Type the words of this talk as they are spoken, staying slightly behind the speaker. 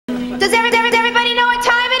Does everybody know what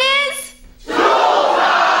time it is? Tool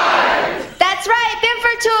time! That's right,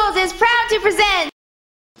 Bimford Tools is proud to present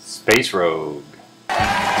Space Rogue.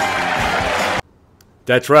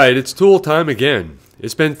 That's right, it's tool time again.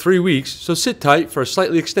 It's been 3 weeks, so sit tight for a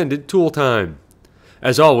slightly extended tool time.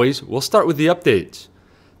 As always, we'll start with the updates.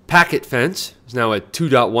 PacketFence is now at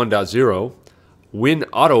 2.1.0.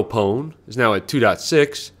 winAUTOPWN is now at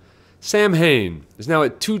 2.6. SAMHAIN is now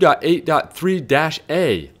at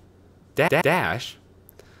 2.8.3-A.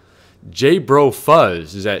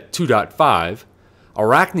 JBROFuzz is at 2.5.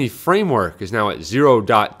 Arachni framework is now at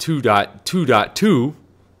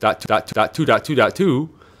 0.2.2.2.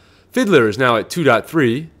 Fiddler is now at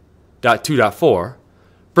 2.3.2.4.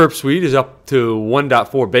 Burpsuite is up to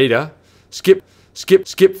 1.4 beta.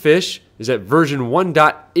 Skipfish is at version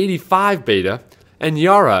 1.85 beta. And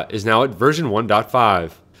Yara is now at version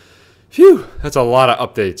 1.5. Phew, that's a lot of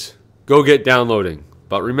updates. Go get downloading.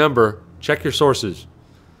 But remember, check your sources.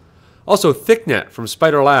 Also, THICKNET from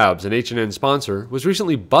Spider Labs, an HNN sponsor, was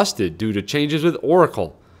recently busted due to changes with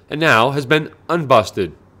Oracle, and now has been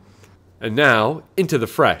unbusted. And now, into the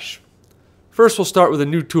fresh. First, we'll start with a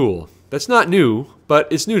new tool. That's not new,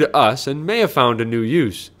 but it's new to us and may have found a new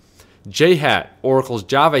use. JHAT, Oracle's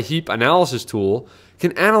Java heap analysis tool,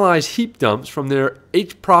 can analyze heap dumps from their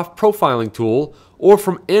HPROF profiling tool or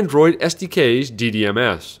from Android SDK's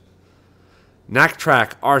DDMS.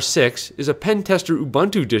 Knacktrack R6 is a pen tester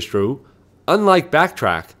Ubuntu distro. Unlike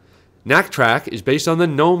Backtrack, Knacktrack is based on the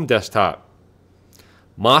GNOME desktop.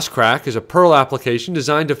 MOSCRACK is a Perl application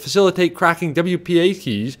designed to facilitate cracking WPA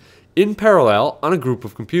keys in parallel on a group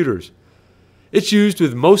of computers. It's used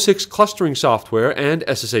with MoSCRACK clustering software and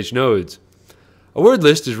SSH nodes. A word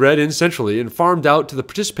list is read in centrally and farmed out to the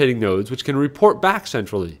participating nodes, which can report back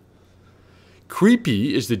centrally.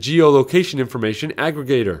 Creepy is the geolocation information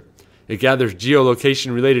aggregator. It gathers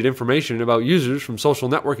geolocation-related information about users from social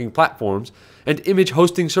networking platforms and image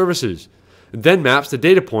hosting services, and then maps the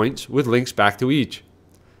data points with links back to each.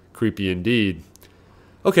 Creepy indeed.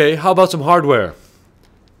 Okay, how about some hardware?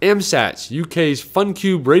 AMSAT's UK's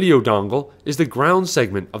FUNcube radio dongle is the ground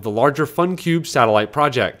segment of the larger FUNcube satellite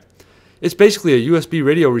project. It's basically a USB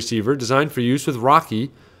radio receiver designed for use with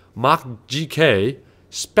Rocky, Mach-GK,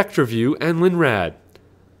 SpectraView, and Linrad.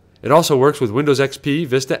 It also works with Windows XP,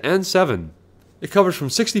 Vista, and 7. It covers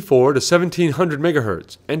from 64 to 1700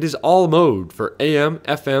 MHz and is all mode for AM,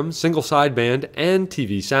 FM, single sideband, and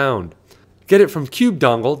TV sound. Get it from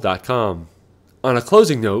cubedongle.com. On a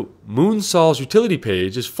closing note, MoonSols Utility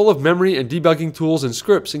page is full of memory and debugging tools and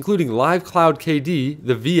scripts, including LiveCloud KD,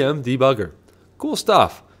 the VM debugger. Cool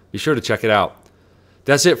stuff. Be sure to check it out.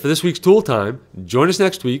 That's it for this week's Tool Time. Join us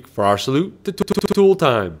next week for our salute to Tool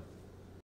Time.